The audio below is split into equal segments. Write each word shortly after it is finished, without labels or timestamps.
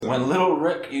When little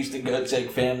Rick used to go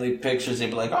take family pictures,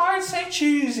 he'd be like, "All right, say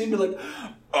cheese." He'd be like,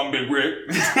 "I'm Big Rick."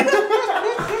 I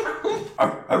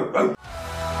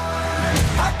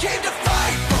came to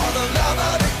fight for the love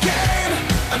of the game.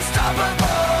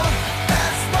 Unstoppable,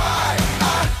 that's why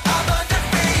I'm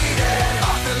undefeated.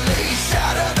 Off the leash,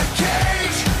 out of the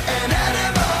cage, an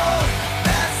animal,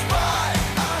 that's why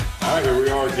All right, here we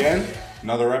are again.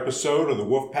 Another episode of the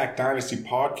Wolfpack Dynasty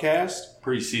Podcast.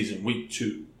 Preseason week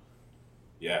 2.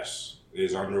 Yes, it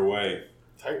is underway.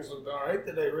 Titans looked all right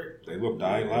today, Rick. They looked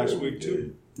all right last week,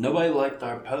 too. Nobody liked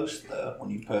our post, though, when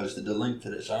you posted the link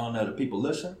to this. I don't know. Do people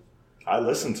listen? I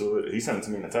listened to it. He sent it to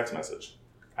me in a text message.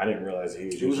 I didn't realize he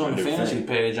was It was on the fantasy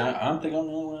page. I don't think I'm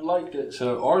the only one that liked it.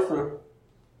 So, Arthur,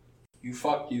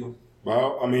 fuck you.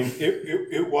 Well, I mean,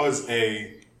 it was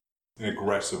an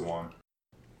aggressive one.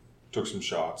 Took some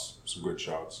shots, some good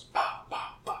shots. We'll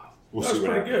That was see what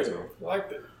pretty happens, good. I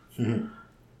liked it.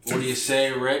 What do you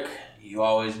say, Rick? You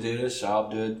always do this, so I'll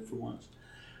do it for once.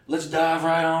 Let's dive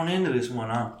right on into this one,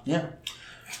 huh? Yeah.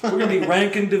 We're going to be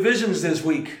ranking divisions this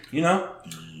week, you know?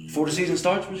 Before the season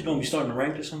starts, we're just going to be starting to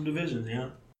rank some divisions, you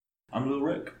know? I'm Little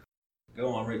Rick.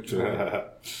 Go on, Rick.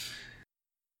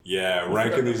 Yeah,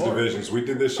 ranking these divisions. We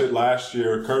did this shit last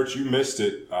year. Kurt, you missed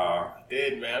it. I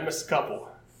did, man. I missed a couple.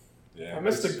 Yeah, I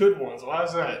missed the good ones. Why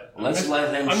is that? Let's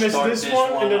let him I missed start this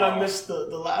one, and then off. I missed the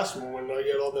last one when I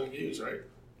get all them views, right?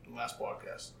 The last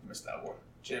podcast. I missed that one.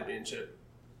 Championship.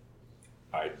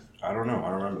 I don't know. I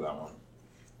don't remember that one.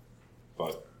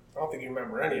 But I don't think you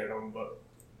remember any of them, but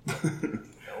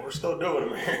we're still doing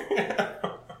them here.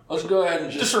 Let's go ahead and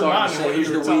just start remind and me say what who's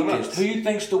you the were telling weakest. us. Who you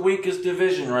think's the weakest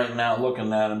division right now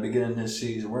looking at and beginning this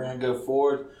season? We're going to go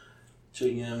forward. So,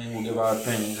 you know what I mean? We'll give our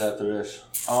opinions after this.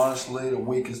 Honestly, the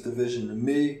weakest division to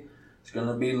me is going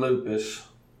to be Lupus.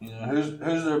 You know,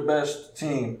 who's their best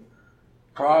team?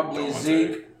 Probably Dante.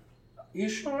 Zeke. You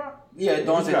sure? Yeah,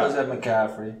 Dante does have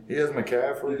McCaffrey. He has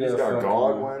McCaffrey. He He's got fucking-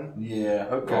 Godwin. Yeah,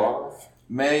 okay. Goff.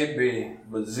 Maybe.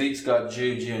 But Zeke's got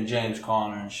Juju and James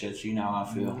Conner and shit, so you know how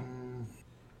I feel.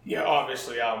 Yeah,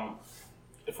 obviously,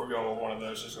 if we're going with one of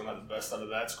those, who's going to have the best out of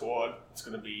that squad, it's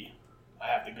going to be, I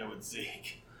have to go with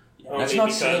Zeke. That's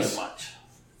not saying much.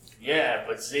 Yeah,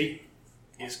 but Zeke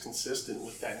is consistent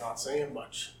with that not saying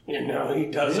much. You know, he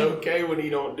does okay when he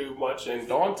don't do much. And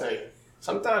Dante,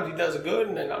 sometimes he does good,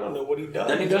 and then I don't know what he does.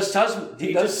 Then he does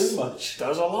too much.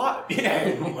 Does a lot. Yeah,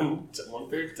 in one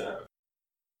period of time.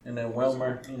 And then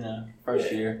Wilmer,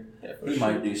 first year, he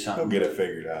might do He'll something. get it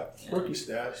figured out. Rookie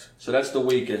status. So that's the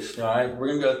weakest, all right? We're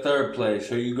going to go third place.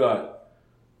 Who you got?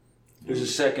 Who's the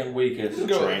second weakest?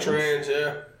 Let's go with Trans,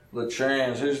 yeah.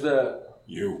 Latrans. Who's that?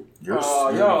 you.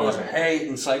 Y'all are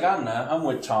hating. It's like, I know. I'm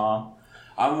with Tom.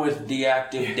 I'm with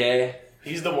Deactive Day.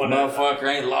 He's the one that... Motherfucker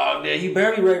ain't logged in. You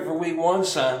better be ready for week 1,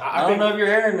 son. I don't know if you're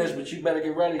hearing this, but you better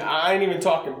get ready. I ain't even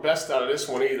talking best out of this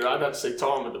one either. I'd have to say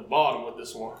Tom at the bottom with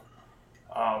this one.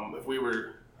 If we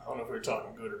were... I don't know if we were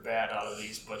talking good or bad out of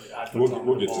these, but I'd put Tom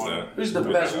We'll at the get to bottom. that. Who's the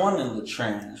best one in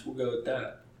Latrans? We'll go with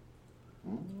that.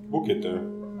 We'll get there.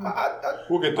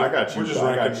 We'll get there. I got you. We're just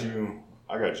I got ranking. you.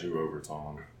 I got you over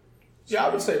Tom. Yeah, I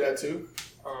would say that too.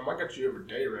 I got you every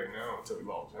day right now until we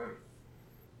logged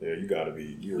in. Yeah, you got to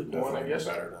be. You're Week one, definitely I guess.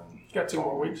 better than. You got 2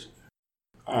 more weeks.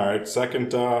 All right, second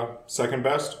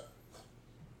best.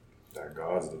 That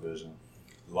God's division.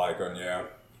 Lycon, yeah.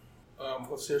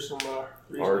 Let's hear some Art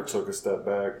reasons. took a step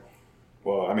back.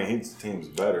 Well, I mean, his team's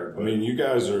better. I But mean, you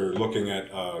guys are looking at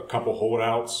a couple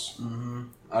holdouts,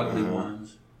 Ugly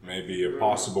ones. maybe a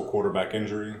possible quarterback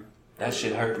injury. That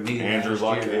shit hurt me. Andrew's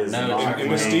last like year. is No, not it's-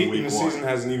 And the playing week one. season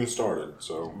hasn't even started,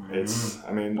 so it's.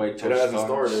 I mean, Wait it till it hasn't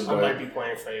starts. started. I might But be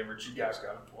playing favorites. You guys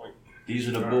got a point. These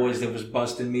are the boys that was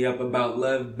busting me up about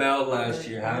Lev Bell last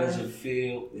year. How does it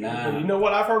feel? But Nah. you know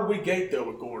what? I've heard week 8 though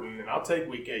with Gordon, and I'll take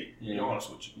week 8. To be Yeah. honest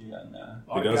with you. Yeah, nah. A he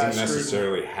lot of doesn't guys screwed me.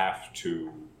 necessarily have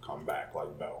to come back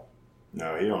like Bell.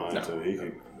 no, he don't have to. He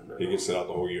could. He could sit out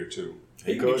the whole year too,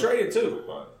 He could be traded too.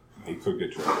 but he could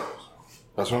get traded.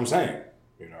 That's what I'm saying.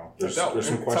 You know, there's some It's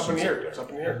up in questions. the air. It's up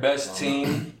in the air. Best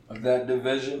team of that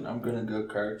division, I'm going to go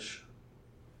Kirch.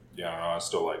 Yeah, I don't know, I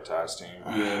still like Ty's team.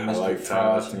 Yeah, I Mr. like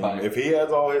Ty's team. Frostbite. If he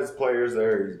has all his players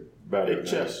there, he's better. Big than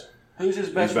chest. Who's his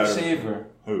best better. receiver?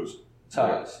 Who's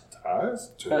Ty's. Ty's?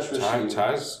 Best receiver.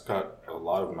 Ty's got a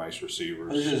lot of nice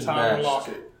receivers. Who's his Tyler best?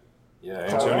 Lockett. Yeah,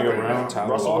 Antonio Brown,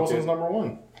 Tyler Russell Wilson's Lockett. number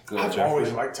 1. Good. I've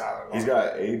always liked Tyler Lockett. He's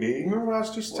got AB. Remember what I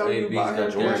was just telling you AB's about him?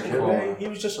 got George Derek Kittle? Carr. He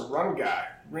was just a run guy.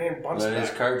 Ran bunts But his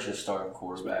back. Kirch is starting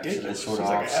quarterback, so that Ridiculous. sort of He's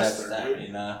like a offsets Hester, that, dude.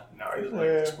 you know? No, he's like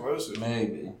explosive.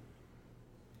 Maybe.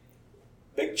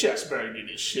 Big Chest better get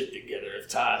his shit together if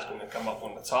Ty's going to come up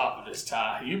on the top of this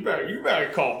Ty. You better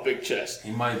call Big Chest.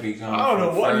 He might be going. I don't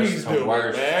know what he's doing,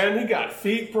 worst. man. He got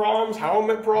feet problems,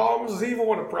 helmet problems. Does he even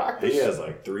want to practice? He has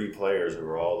like 3 players who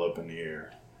are all up in the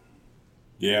air.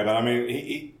 Yeah, but I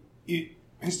mean,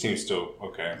 his team's still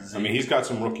okay. I mean, he's got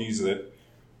some rookies that.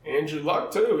 Andrew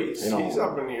Luck too. He's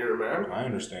up in the air, man. I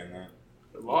understand that.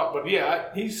 A lot, but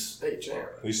yeah, he's state champ.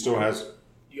 He still has.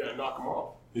 You gotta knock him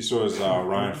off. He still has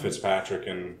Ryan Fitzpatrick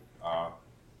and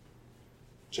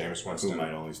Jameis Winston. Who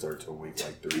might only start till week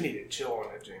like 3. We need to chill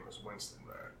on that Jameis Winston,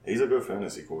 man. He's a good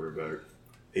fantasy quarterback.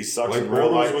 He sucks Blake in real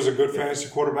Bortles life. was a good fantasy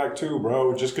quarterback too,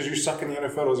 bro. Just because you suck in the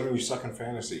NFL doesn't mean you suck in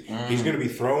fantasy. He's going to be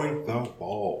throwing the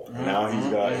ball. Now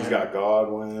he's got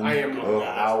Godwin. I am looking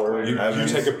at Howard. You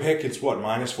Evans. take a pick, it's what,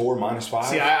 -4, -5?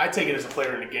 See, I take it as a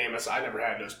player in the game. I never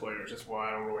had those players. That's why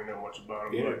I don't really know much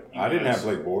about them. Yeah, But I didn't have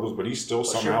Blake Bortles, but he still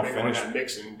somehow finished. That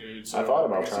mixing, dude. So I thought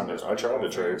about I tried to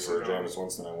trade trade for Jameis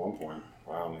Winston at one point.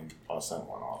 I sent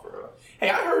one offer. Hey,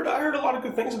 I heard a lot of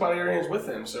good things about Arians with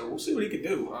him, so we'll see what he could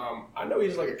do. I know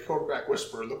he's like a quarterback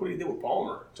whisperer. Look what he did with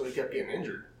Palmer until he kept getting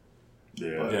injured.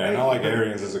 Yeah. Yeah, and I like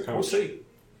Arians as a coach. We'll see.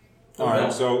 All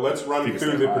right, so let's run Keep it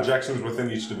through the alive. projections within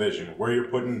each division, where you're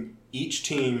putting each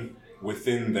team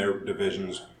within their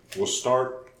divisions. We'll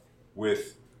start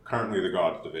with currently the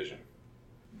Gods division.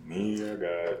 Me, I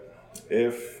got,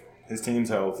 if his team's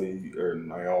healthy or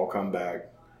they all come back,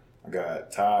 I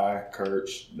got Ty,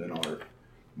 Kirch, then Art.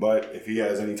 But if he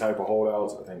has any type of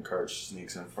holdouts, I think Kirch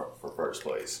sneaks in for first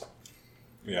place.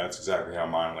 Yeah, that's exactly how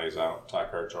mine lays out. Ty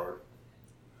Kirchard.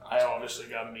 I obviously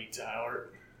got me, Tyler.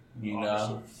 You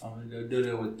know, I'm gonna do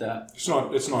it with that. It's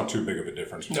not too big of a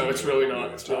difference. No, it's really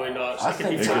not. It's really not. I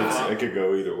think It could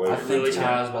go either way. I think really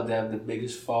Ty's about to have the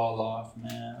biggest fall off,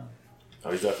 man.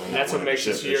 Oh, he's definitely not That's what winning makes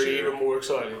this shit year even more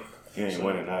exciting. He ain't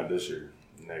winning that this year.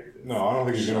 Negative. No, I don't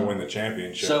think he's going to win the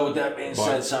championship. So with that being But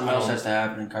said, something I else don't- has to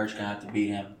happen, and Kurt's gonna have to beat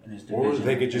him in his Or division.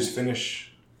 they could just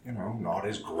finish, not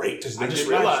as great as they I just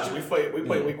did last realized year. we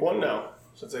play week 1 now.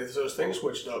 Since those things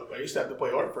switched up. I used to have to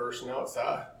play Art first, now it's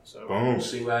Ty. So Boom. We'll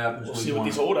see what happens. we'll week see what one.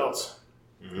 these holdouts.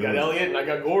 I got Elliott and I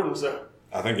got Gordon, so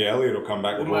I think Elliott will come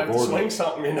back we with might have to Gordon. swing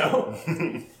something, you know?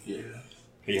 Yeah,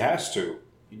 He has to.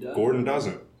 he does. Gordon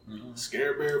doesn't.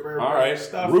 Scare bear All right,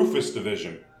 stuff. Rufus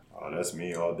division. Oh, that's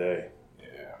me all day. Yeah.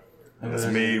 That's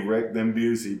me, Rick, then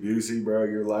Busey. Busey, bro,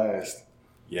 you're last.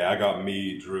 Yeah, I got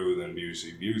me, Drew, then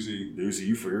Busey. Busey,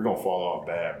 you're going to fall off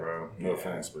bad, bro. No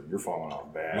offense, but you're falling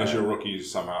off bad. Unless your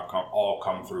rookies somehow all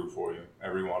come through for you.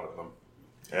 Every one of them.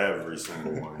 Every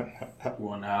single one.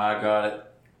 Well, now I got it.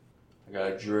 I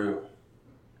got Drew,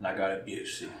 and I got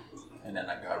Busey, and then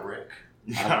I got Rick.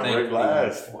 got Rick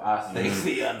last. I think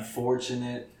the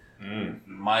unfortunate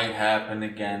might happen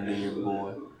again to your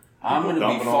boy. I'm going to be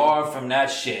Dumping far from that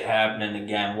shit happening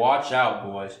again. Watch out,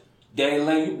 boys.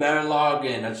 Daily, you better log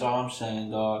in. That's all I'm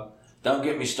saying, dog. Don't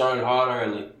get me started hot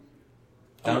early.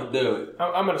 Don't do it.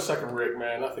 I'm going to second Rick,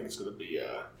 man. I think it's going to be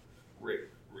Rick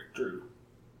Drew.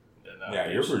 And, Yeah,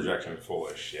 your projection is full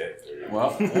of shit, dude.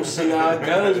 Well, we'll see how it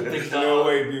goes, big There's no dog.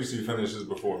 way Busey finishes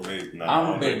before me. No, I'm I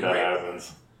don't big think that Rick.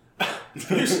 happens.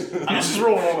 This is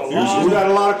rolling on a We long. got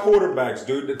a lot of quarterbacks,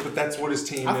 dude, but that's what his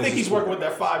team is. I think he's working with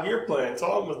that 5-year plan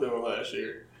Tom was doing last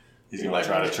year. He's going to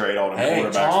try to trade all them Hey,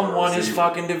 quarterbacks. Tom for a won his receiver.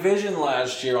 fucking division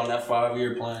last year on that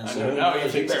 5-year plan. So know. Now he you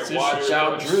thinks it's better his watch year,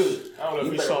 out, but Drew. I don't know if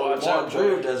You he better saw watch that out,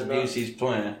 Drew. play. Does No. Busey's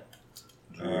plan.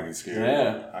 Drew ain't scared.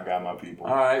 Yeah. I got my people.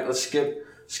 All right, let's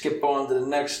skip on to the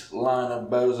next line of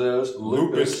bozos.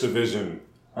 Lupus division.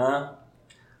 Huh?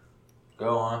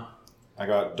 Go on. I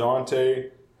got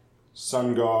Dante,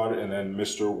 Sun God, and then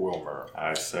Mr. Wilmer.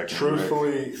 I second Rick.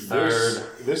 Truthfully,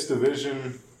 this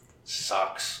division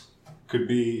Sucks. could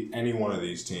be any one of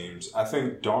these teams. I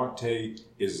think Dante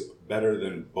is better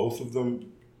than both of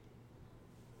them.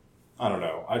 I don't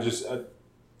know.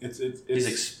 It's He's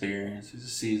experienced. He's a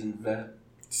seasoned vet.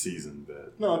 Seasoned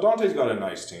bet. no. Dante's got a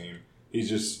nice team. He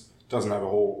just doesn't have a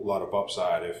whole lot of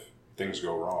upside if things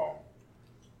go wrong.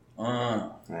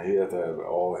 Now, he have to have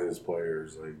all his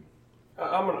players. Like,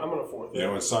 I'm gonna fourth. You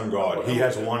know, in Sun God, he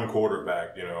has one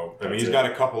quarterback. I mean, he's got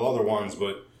a couple other ones,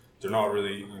 but they're not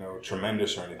really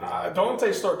tremendous or anything. like that.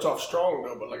 Dante starts off strong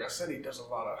though, but like I said, he does a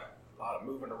lot of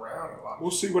moving around and a lot of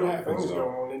We'll see what happens, things though.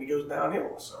 going on, and he goes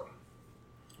downhill. So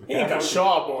he ain't got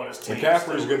Schaub on his team.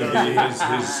 McCaffrey's going to be his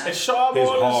And Schaub his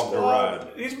on hog his to squad, ride.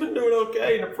 he's been doing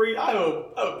okay in the pre. I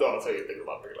hope Dante thinking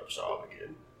about picking up Schaub again.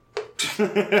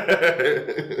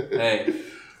 Hey,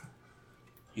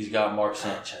 he's got Mark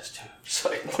Sanchez too.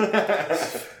 So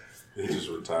He just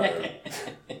retired.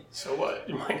 So what?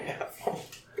 You might have one.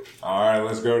 All right,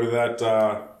 let's go to that.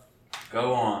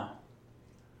 go on.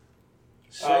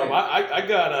 I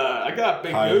got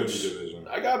Big Coyote Gooch. division.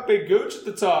 I got Big Gooch at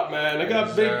the top, man. I got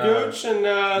Yes, Big sir. Gooch and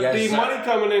Yes, D sir. Money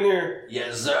coming in here.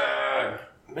 Yes, sir.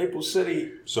 Maple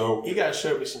City. So He got to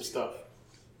show me some stuff.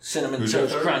 Cinnamon Who's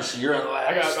Toast that? Crunch. You're in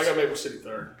last. I got Maple City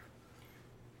third.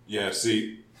 yeah,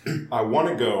 see, I want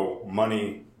to go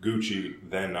Money, Gucci,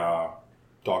 then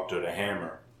Dr. the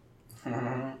Hammer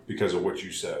because of what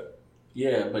you said.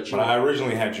 Yeah, but you. But I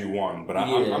originally had you one, but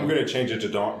Yeah. I'm going to change it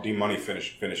to D Money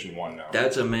finishing one now.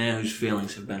 That's a man whose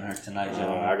feelings have been hurt tonight,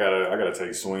 gentlemen. I gotta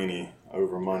take Sweeney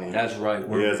over Money. That's right.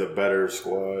 He has a better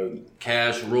squad.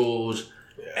 Cash rules.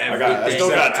 I still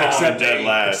got Tom dead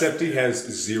last. Except he has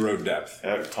zero depth.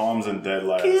 Tom's in dead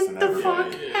last. and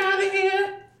everybody. out of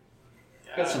here.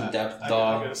 Got some depth, I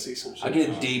dog. gotta see some shit. I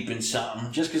get deep in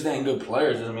something. Just because they ain't good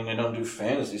players doesn't mean they don't do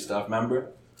fantasy stuff,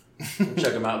 remember?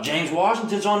 Check them out. James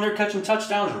Washington's on there catching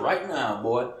touchdowns right now,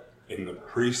 boy. In the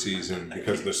preseason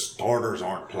because the starters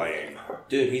aren't playing.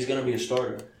 Dude, he's going to be a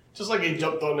starter. Just like he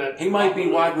jumped on that. He might be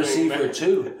wide receiver, man.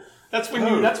 too. That's when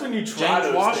you try James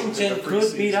those Washington things in the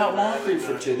could beat preseason, out man. Moncrief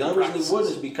for 2. The only reason he would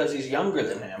is because he's younger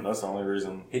than him. That's the only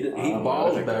reason. He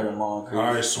balls better than Moncrief.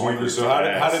 All right, Sweeney. So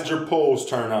how did your polls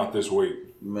turn out this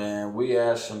week? Man, we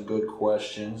asked some good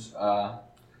questions. I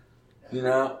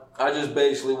just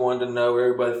basically wanted to know what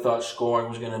everybody thought scoring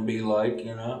was going to be like,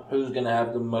 who's going to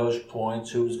have the most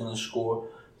points, who's going to score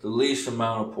the least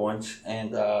amount of points.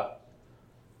 And,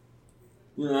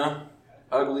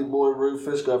 Ugly Boy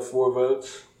Rufus got 4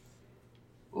 votes.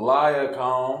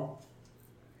 Liacon,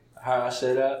 how I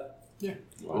say that? Yeah.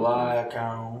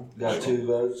 Liacon got 2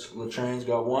 votes. Latran's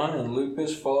got 1, and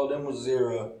Lupus followed him with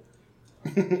 0.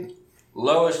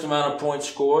 Lowest amount of points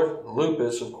scored,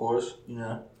 Lupus, of course.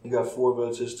 He got 4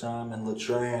 votes this time, and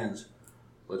Latran's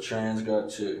got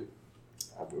 2.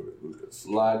 I voted Lucas.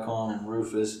 Lycon and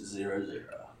Rufus 0-0.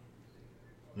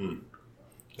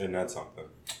 Isn't that something?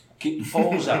 Keep the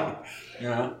polls out.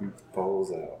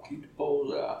 Polls out. Keep the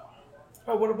polls out.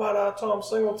 Oh, what about Tom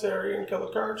Singletary and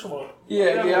Keller Kirchman?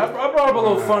 Yeah. I brought up a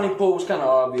little funny poll. It's kind of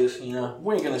obvious. We ain't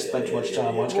gonna spend too much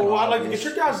time on it. Well, I'd like to get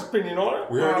your guys' opinion on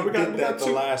it. We already did that the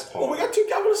two, last poll. Well, we got 2.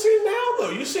 I want to see it now,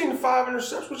 though. You seen the 5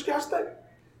 interceptions? What you guys think?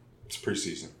 It's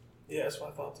preseason. Yeah, that's what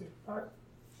I thought too. All right,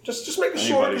 just making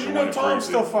sure Anybody because can win a Tom's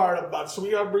still preseason. fired up about it, so we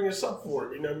gotta bring this up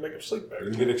for him. Make him sleep You better.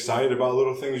 can get excited about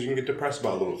little things. You can get depressed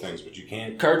about little things, but you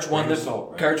can't. Kurtz won bring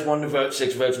assault, right? the vote.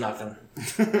 6 votes, nothing.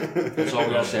 That's all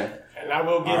we gotta say. And I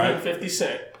will give All right. him 50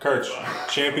 cents. Kurtz,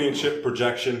 championship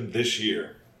projection this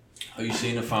year. Who you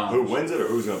seen the Who finals? wins it or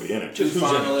who's gonna be in it? Just who's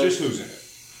in it? Just who's in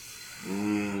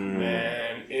it?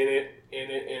 Man, in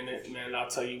it, man. I'll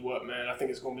tell you what, man. I think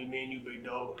it's gonna be me and you, big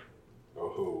dog. Oh,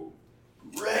 who?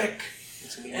 Rick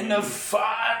It's gonna be in me. the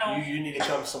final. You need to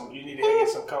get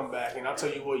some comeback, and I'll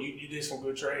tell you what, you did some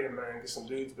good trading, man. Get some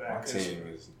dudes My back. 'Cause team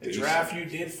is the decent. draft you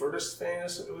did for this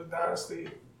fantasy dynasty,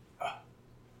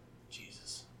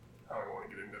 Jesus, I don't want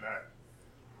to get into that.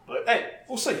 But hey,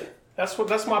 we'll see. That's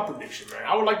my prediction, man.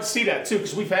 I would like to see that too,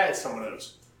 because we've had some of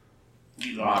those.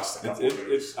 You lost a couple of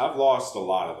those. I've lost a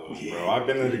lot of those, bro. I've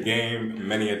been in the game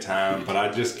many a time, but I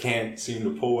just can't seem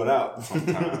to pull it out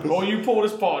sometimes. Well, you pull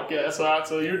this podcast out,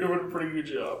 so you're doing a pretty good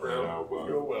job, bro. Yeah, well.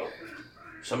 You're well.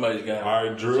 Somebody's got. All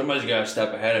right, Drew. Somebody's got to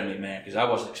step ahead of me, man, because I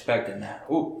wasn't expecting that.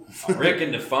 Ooh, Rick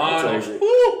in the I finals. told you.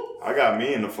 Woo! I got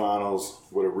me in the finals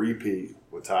with a repeat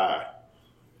with Ty.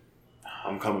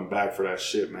 I'm coming back for that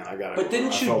shit, man. But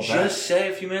didn't you just say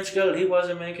a few minutes ago that he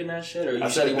wasn't making that shit, or you I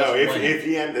said he said no. wasn't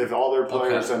winning? If all their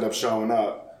players Okay. end up showing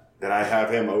up, then I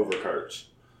have him over Kirch.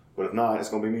 But if not, it's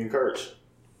gonna be me and Kirch.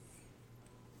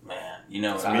 Man,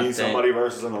 It's me, somebody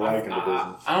versus an alike in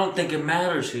division. I don't think it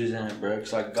matters who's in it, bro.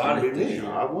 Because I got It's it gonna be this me.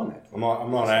 year. I won it. I'm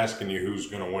not asking you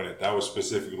who's going to win it. That was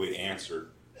specifically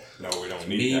answered. No, we don't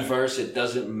need Me that. versus it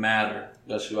doesn't matter.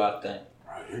 That's who I think.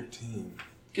 All right, your team.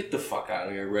 Get the fuck out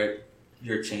of here, Rick.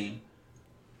 Your team.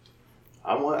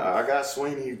 I got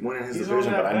Sweeney winning his He's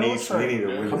division, on but that I need Bell Sweeney train, to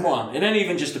man. win. Come on. It ain't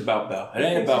even just about Bell. It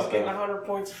ain't He's about getting Bell. 100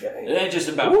 points a game. It ain't just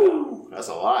about Bell. Woo! That's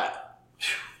a lot.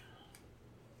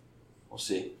 We'll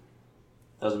see.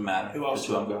 Doesn't matter. Who else That's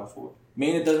who I'm going for.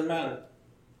 Me and it doesn't matter.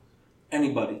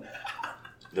 Anybody.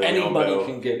 Le'Veon Anybody Bell.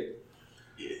 can get it.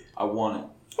 I want it.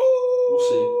 We'll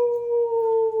see.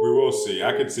 We will see.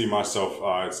 I could see myself.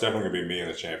 It's definitely going to be me in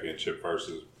the championship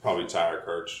versus probably Tyler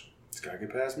Kirch. It's gotta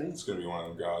get past me. It's going to be one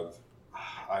of them gods.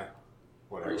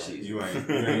 Whatever. Preseason.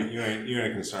 You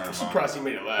ain't concerned. I'm surprised he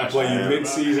made it I last play you year.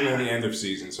 mid-season and the end of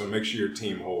season, so make sure your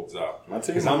team holds up. My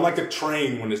team- Because I'm like a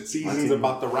train when the season's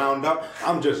about to round up.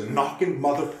 I'm just knocking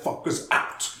motherfuckers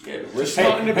out. Yeah, Rick.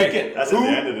 Not in the beginning. That's at the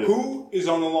end of it. Who is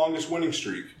on the longest winning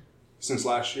streak? since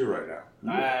last year right now.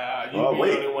 You'd be the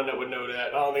only one that would know that.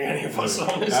 I don't think any of us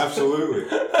on this. Absolutely.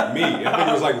 Me. I think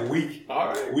it was like week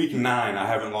 9. I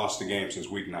haven't lost a game since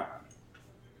week 9.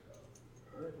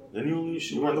 Then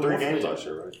you won 3 games last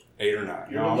year, right? 8 or 9.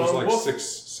 No, I was like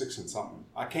 6 and something.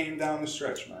 I came down the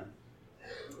stretch, man.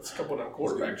 It's a couple of them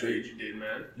quarterback trades you did,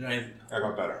 man. I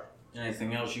got better.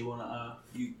 Anything else you want to,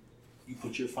 you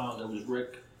put your final, that was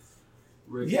Rick?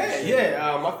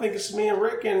 I think it's me and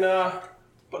Rick, and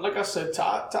but like I said,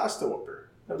 Ty's still up there.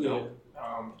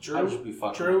 I just be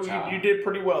fucking Drew, with Ty. you did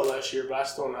pretty well last year, but I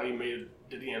still don't know how you made it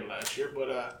to the end last year.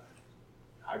 But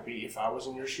if I was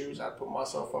in your shoes, I'd put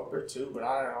myself up there too. But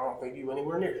I don't think you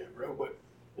anywhere near that, bro. But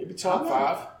maybe top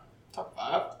 5. Top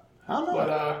 5. I don't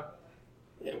know.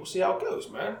 But we'll see how it goes,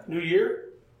 man. New year,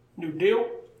 new deal.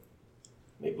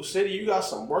 Maple City, you got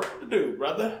some work to do,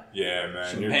 brother. Yeah,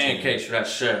 man. Some pancakes for that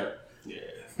shirt.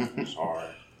 Yeah. Sorry.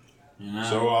 You know?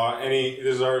 So,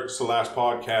 this is the last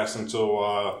podcast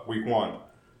until week 1.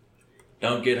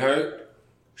 Don't get hurt.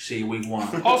 See you week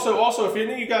 1. Also, if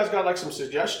any of you guys got like some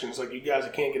suggestions, like you guys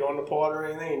that can't get on the pod or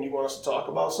anything, and you want us to talk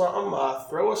about something,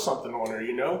 throw us something on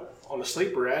there. On the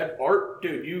sleeper ad. Art,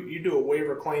 dude, you do a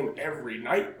waiver claim every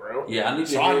night, bro. Yeah, I need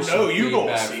to so hear I know some you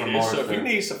gonna feedback see from this. So Arthur. if you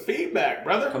need some feedback,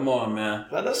 brother, Come on, man.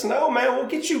 let us know, man. We'll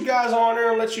get you guys on there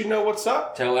and let you know what's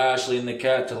up. Tell Ashley and the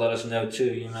cat to let us know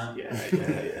too,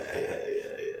 Yeah.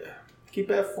 Keep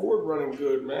that Ford running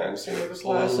good, man. Seems like it's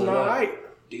lasting all right.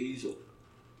 Diesel.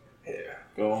 Yeah.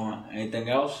 Go on. Anything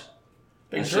else?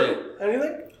 Big That's Drew,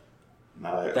 anything?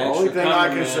 Nah, the Thanks only for thing I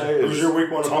coming, can man. say is, Who's your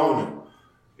week 1 Tony, opponent?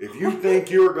 if you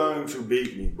think you're going to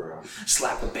beat me, bro,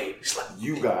 Slap a baby. Slap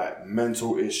you got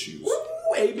mental issues.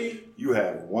 Baby. You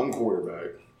have 1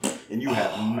 quarterback, and you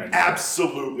have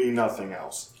absolutely nothing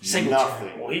else. Single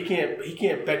nothing. Well, he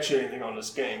can't bet you anything on this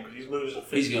game because he's losing.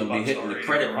 He's going to be hitting the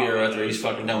credit bureau after he's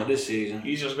fucking done with this season.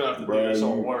 He's just gonna have to Bro, do this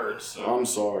on words. So I'm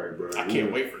sorry, bro. I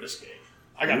can't wait for this game.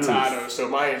 I got tired of it, so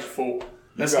my hands are full.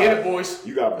 Let's got- get it, boys.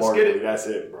 You got Let's get Barkley. it. That's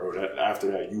it, bro. After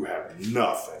that, you have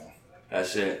nothing.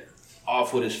 That's it.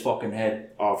 Off with his fucking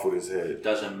head. Off with his head.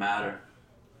 Doesn't matter.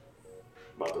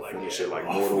 About to finish it like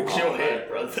Off Mortal with your Kombat. head,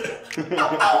 brother.